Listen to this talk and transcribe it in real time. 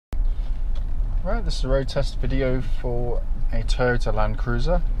Right, this is a road test video for a Toyota Land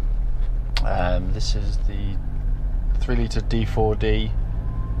Cruiser. This is the 3-litre D-4D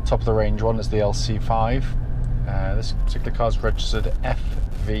top of the range one. It's the LC5. This particular car is registered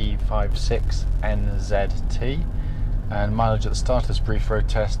FV56NZT, and mileage at the start of this brief road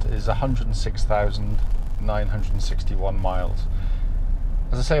test is 106,961 miles.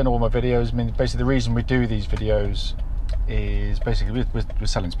 As I say in all my videos, I mean, basically the reason we do these videos is basically we're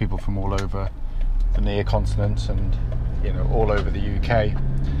selling to people from all over the near continent and all over the UK,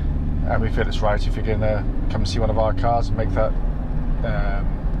 and we feel it's right if you're going to come and see one of our cars and make the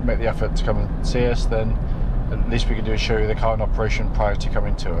effort to come and see us, then at least we can do is show you the car in operation prior to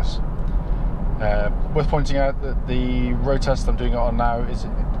coming to us. Worth pointing out that the road test I'm doing it on now is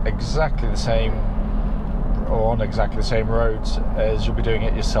exactly the same, or on exactly the same roads as you'll be doing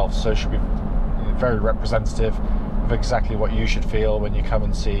it yourself, so it should be very representative of exactly what you should feel when you come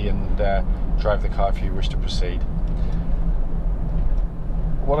and see and drive the car if you wish to proceed.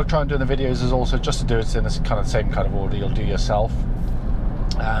 What I try and do in the videos is also just to do it in this kind of same kind of order you'll do yourself.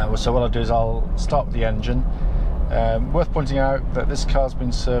 So what I'll do is I'll start with the engine. Worth pointing out that this car's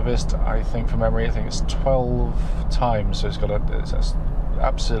been serviced, I think from memory, I think it's 12 times, so it's got it's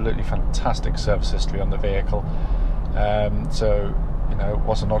absolutely fantastic service history on the vehicle. So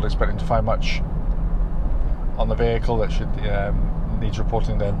whilst I'm not expecting to find much on the vehicle that should needs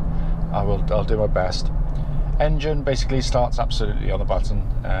reporting, then I'll do my best. Engine basically starts absolutely on the button.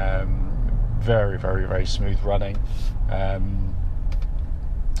 Very, very, very smooth running.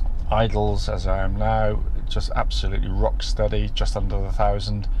 Idles as I am now, just absolutely rock steady, just under the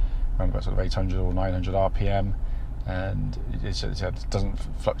 1,000, around about sort of 800 or 900 RPM, and it doesn't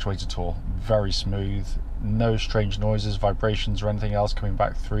fluctuate at all. Very smooth, no strange noises, vibrations or anything else coming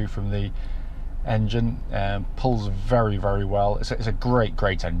back through from the engine. Pulls very, very well. It's a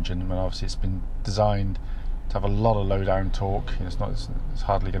great engine. I mean, obviously it's been designed to have a lot of low down torque. It's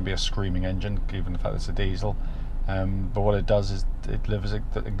hardly going to be a screaming engine given the fact that it's a diesel, but what it does is it delivers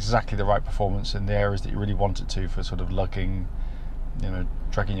exactly the right performance in the areas that you really want it to, for sort of lugging,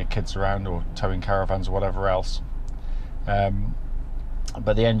 dragging your kids around or towing caravans or whatever else.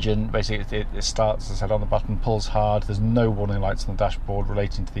 But the engine basically it starts, as I said, on the button, pulls hard. There's no warning lights on the dashboard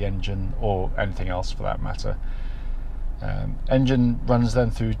relating to the engine or anything else for that matter. Engine runs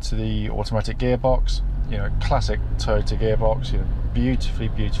then through to the automatic gearbox. Classic Toyota gearbox.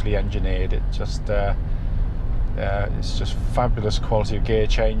 Beautifully engineered. It's just fabulous quality of gear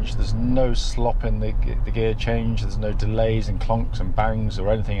change. There's no slop in the gear change. There's no delays and clonks and bangs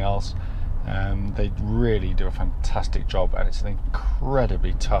or anything else. They really do a fantastic job, and it's an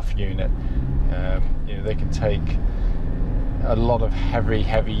incredibly tough unit. They can take a lot of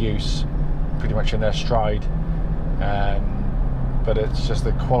heavy use pretty much in their stride, but it's just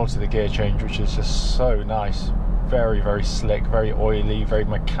the quality of the gear change which is just so nice. Very, very slick, very oily, very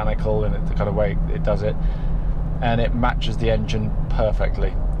mechanical in the kind of way it does it, and it matches the engine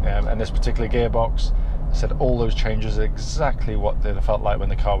perfectly. And this particular gearbox, I said all those changes are exactly what they felt like when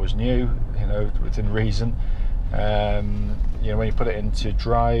the car was new, within reason. When you put it into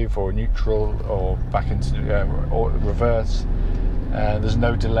drive or neutral or back into or reverse, there's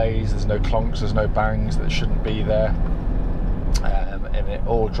no delays, there's no clonks, there's no bangs that shouldn't be there, and it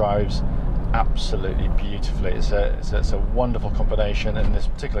all drives absolutely beautifully. It's a wonderful combination, and this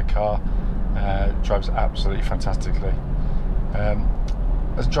particular car drives absolutely fantastically.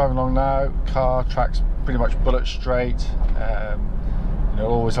 As I'm driving along now, car tracks pretty much bullet straight.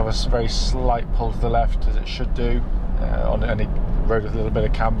 It'll always have a very slight pull to the left, as it should do on any road with a little bit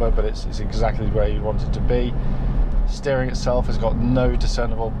of camber, but it's exactly where you want it to be. Steering itself has got no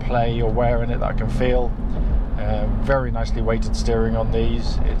discernible play or wear in it that I can feel. Very nicely weighted steering on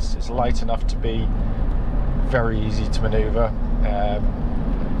these. It's light enough to be very easy to manoeuvre,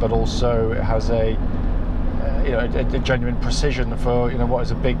 but also it has a genuine precision for what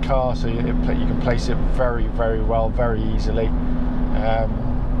is a big car, so you can place it very, very well, very easily.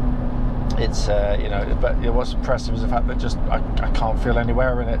 But what's impressive is the fact that I can't feel any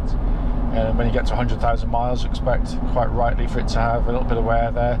wear in it. And when you get to 100,000 miles, you expect quite rightly for it to have a little bit of wear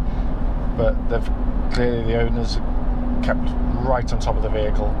there, but clearly the owners kept right on top of the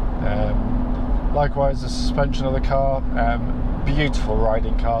vehicle. Likewise, the suspension of the car, beautiful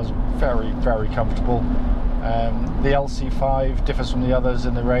riding cars, very, very comfortable. The LC5 differs from the others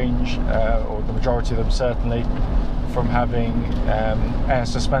in the range, or the majority of them certainly, from having air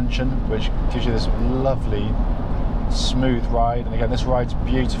suspension, which gives you this lovely smooth ride. And again, this rides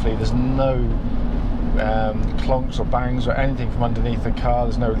beautifully. There's no clonks or bangs or anything from underneath the car.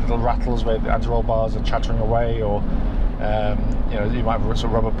 There's no little rattles where the anti-roll bars are chattering away or You know, you might have a sort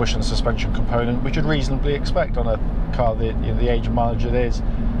of rubber bushing and suspension component, which you'd reasonably expect on a car the age and mileage it is,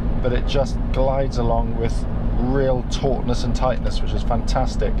 but it just glides along with real tautness and tightness, which is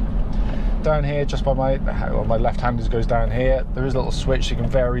fantastic. Down here, just by my left hand goes down here, there is a little switch so you can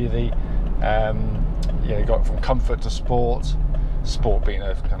vary the you got from comfort to sport. Sport being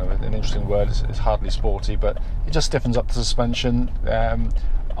a kind of an interesting word, it's hardly sporty, but it just stiffens up the suspension.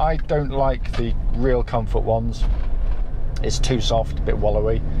 I don't like the real comfort ones. It's too soft, a bit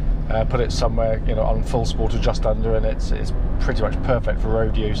wallowy. Put it somewhere, on full sport or just under, and it's pretty much perfect for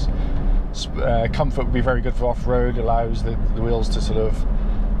road use. Comfort would be very good for off-road. Allows the wheels to sort of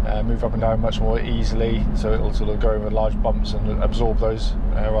move up and down much more easily, so it'll sort of go over large bumps and absorb those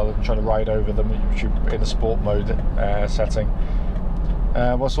rather than trying to ride over them in a sport mode setting.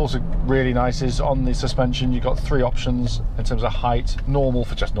 What's also really nice is on the suspension you've got 3 options in terms of height. Normal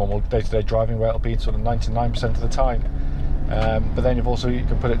for just normal day-to-day driving, where it'll be sort of 99% of the time, but then you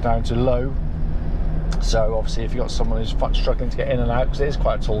can put it down to low. So obviously if you've got someone who's struggling to get in and out, because it is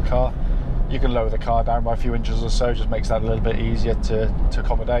quite a tall car, you can lower the car down by a few inches or so, just makes that a little bit easier to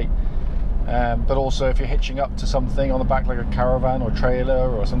accommodate. But also if you're hitching up to something on the back, like a caravan or trailer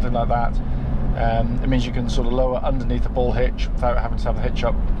or something like that, it means you can sort of lower underneath the ball hitch without having to have the hitch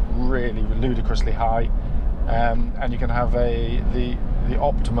up really ludicrously high, and you can have the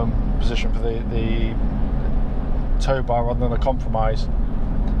optimum position for the tow bar rather than a compromise.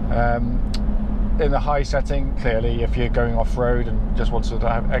 In the high setting, clearly, if you're going off-road and just want to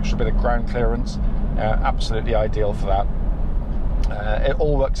have extra bit of ground clearance, absolutely ideal for that. It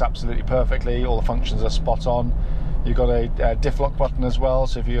all works absolutely perfectly. All the functions are spot on. You've got a diff lock button as well,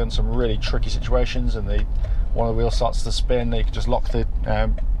 so if you're in some really tricky situations and one of the wheels starts to spin, you can just lock the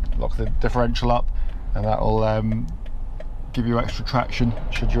differential up, and that will give you extra traction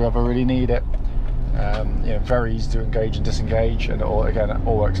should you ever really need it. Very easy to engage and disengage, and it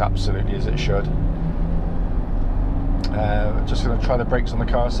all works absolutely as it should. Just going to try the brakes on the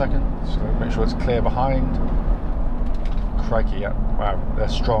car a second, just going to make sure it's clear behind. Crikey, yeah, wow, they're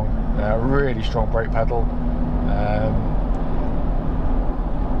strong. Really strong brake pedal.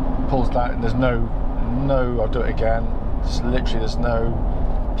 Pulls that, and there's no, I'll do it again, just literally there's no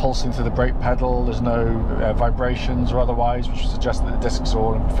pulsing through the brake pedal, there's no vibrations or otherwise, which suggests that the discs are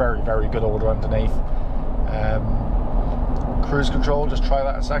all in very, very good order underneath. Cruise control, just try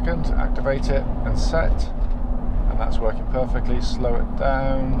that a second, activate it and set, and that's working perfectly. Slow it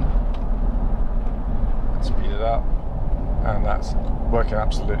down and speed it up, and that's working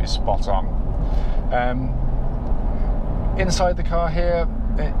absolutely spot on. Inside the car here,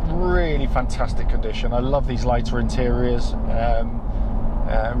 really fantastic condition. I love these lighter interiors.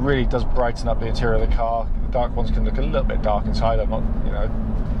 Really does brighten up the interior of the car. The dark ones can look a little bit dark inside. I'm not,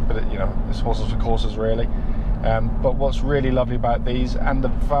 but it's horses for courses really. But what's really lovely about these, and the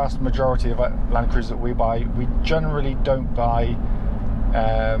vast majority of Land Cruisers that we buy, we generally don't buy,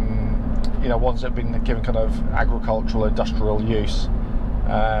 ones that have been given kind of agricultural, industrial use,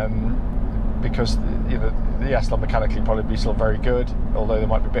 because the S-Line mechanically probably be still very good, although they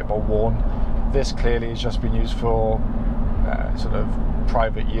might be a bit more worn. This clearly has just been used for sort of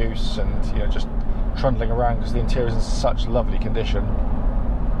private use and just trundling around, because the interior is in such lovely condition.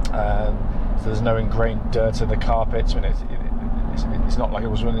 So there's no ingrained dirt in the carpets. I mean, it's not like it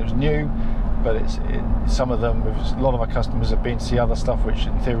was when it was new, but some of them, a lot of our customers have been to see other stuff which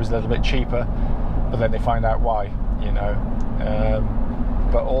in theory is a little bit cheaper, but then they find out why,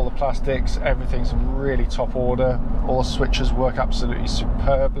 but all the plastics, everything's in really top order. All the switches work absolutely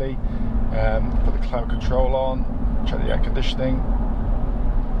superbly. Put the climate control on, check the air conditioning,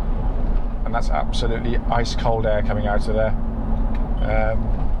 and that's absolutely ice cold air coming out of there.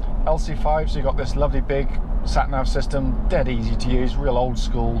 LC5, so you've got this lovely big sat-nav system, dead easy to use, real old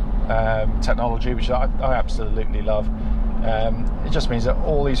school technology, which I absolutely love. It just means that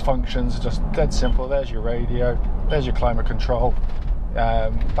all these functions are just dead simple. There's your radio, there's your climate control,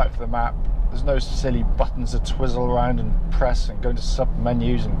 back to the map. There's no silly buttons to twizzle around and press and go into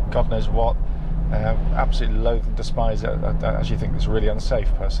sub-menus and God knows what. Absolutely loathe and despise it. I actually think it's really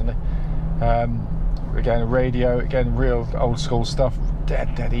unsafe, personally. Again, radio, again, real old school stuff,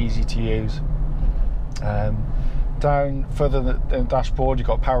 dead easy to use. Down further in the dashboard, you've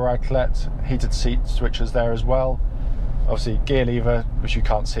got power outlet, heated seat switches there as well. Obviously gear lever, which you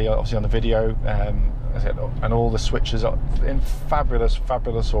can't see obviously on the video, and all the switches are in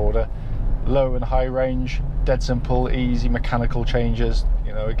fabulous order. Low and high range, dead simple, easy mechanical changes,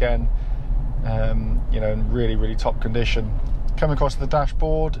 again, in really top condition. Coming across the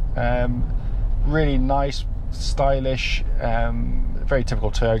dashboard, really nice, stylish, very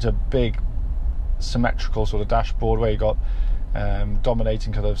typical Toyota, big symmetrical sort of dashboard where you got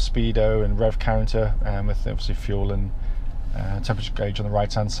dominating kind of speedo and rev counter, with obviously fuel and temperature gauge on the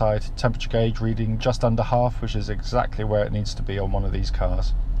right hand side. Temperature gauge reading just under half, which is exactly where it needs to be on one of these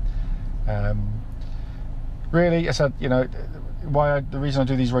cars. Really, I said, you know, the reason I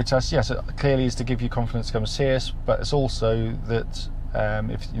do these road tests, yes, clearly is to give you confidence to come and see us, but it's also that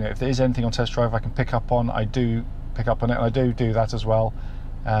if there is anything on test drive I can pick up on, I do pick up on it, and I do that as well.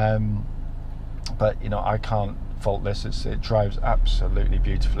 But you know, I can't fault this. It drives absolutely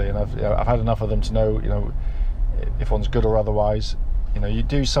beautifully, and I've had enough of them to know, you know, if one's good or otherwise. You know, you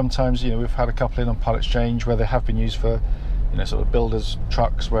do sometimes, you know, we've had a couple in on part exchange where they have been used for, you know, sort of builders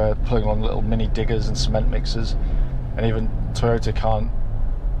trucks where pulling on little mini diggers and cement mixers, and even Toyota can't,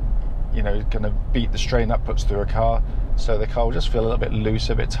 you know, kind of beat the strain that puts through a car, so the car will just feel a little bit loose,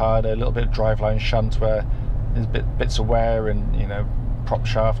 a bit tired, a little bit of driveline shunt where there's bits of wear and, you know, prop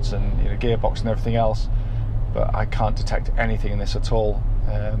shafts and, you know, gearbox and everything else. But I can't detect anything in this at all.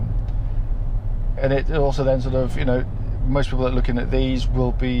 And it also then sort of, you know, most people that are looking at these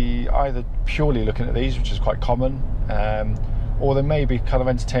will be either purely looking at these, which is quite common, or they may be kind of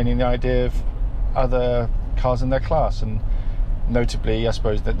entertaining the idea of other cars in their class. And notably, I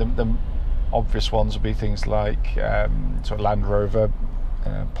suppose that the obvious ones would be things like sort of Land Rover,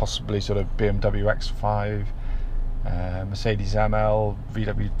 possibly sort of BMW X5, Mercedes ML,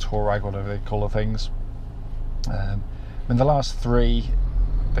 VW Touareg, whatever they call the things. I mean, the last three,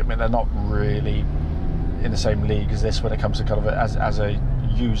 I mean, they're not really in the same league as this when it comes to kind of as a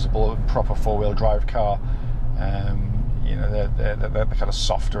usable, proper four-wheel drive car. You know, they're kind of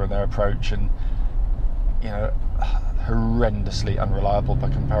softer in their approach, and, you know, horrendously unreliable by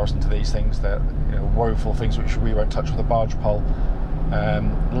comparison to these things. They're, you know, woeful things which we won't touch with a barge pole.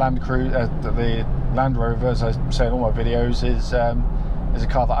 The Land Rover, as I say in all my videos, is a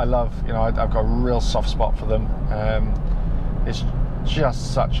car that I love. You know, I've got a real soft spot for them. It's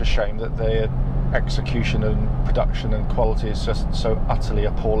just such a shame that their execution and production and quality is just so utterly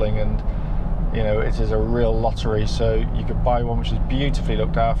appalling, and, you know, it is a real lottery. So you could buy one which is beautifully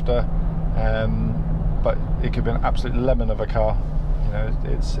looked after, but it could be an absolute lemon of a car. You know,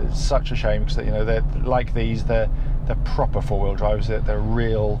 it's such a shame, because, you know, they're like these, they're proper four-wheel drives. They're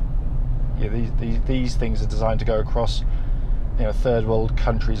real. You know, these things are designed to go across, you know, third world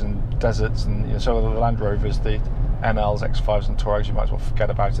countries and deserts, and, you know, so are the Land Rovers, the MLs, X5s and Touaregs. You might as well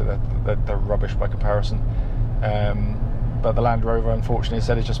forget about it. They're rubbish by comparison. But the Land Rover, unfortunately, as I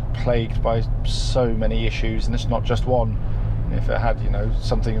said, is just plagued by so many issues, and it's not just one. If it had, you know,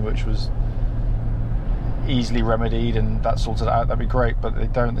 something which was easily remedied and that sorted out, that'd be great, but they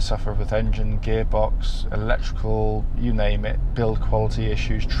don't. They suffer with engine, gearbox, electrical, you name it, build quality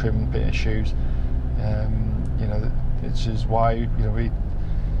issues, trim bit issues. You know, which is why, you know,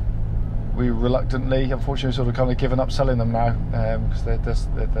 we reluctantly, unfortunately, sort of kind of given up selling them now, because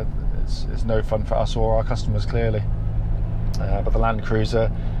it's no fun for us or our customers, clearly. But the Land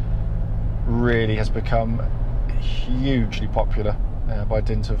Cruiser really has become hugely popular by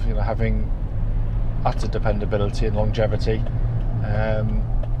dint of, you know, having utter dependability and longevity,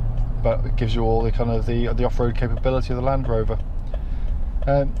 but it gives you all the kind of the off-road capability of the Land Rover.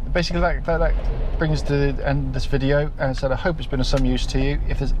 Basically, that brings to the end of this video, and so I hope it's been of some use to you.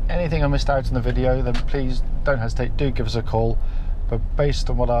 If there's anything I missed out in the video, then please don't hesitate, do give us a call. But based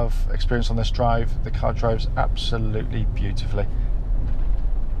on what I've experienced on this drive, the car drives absolutely beautifully.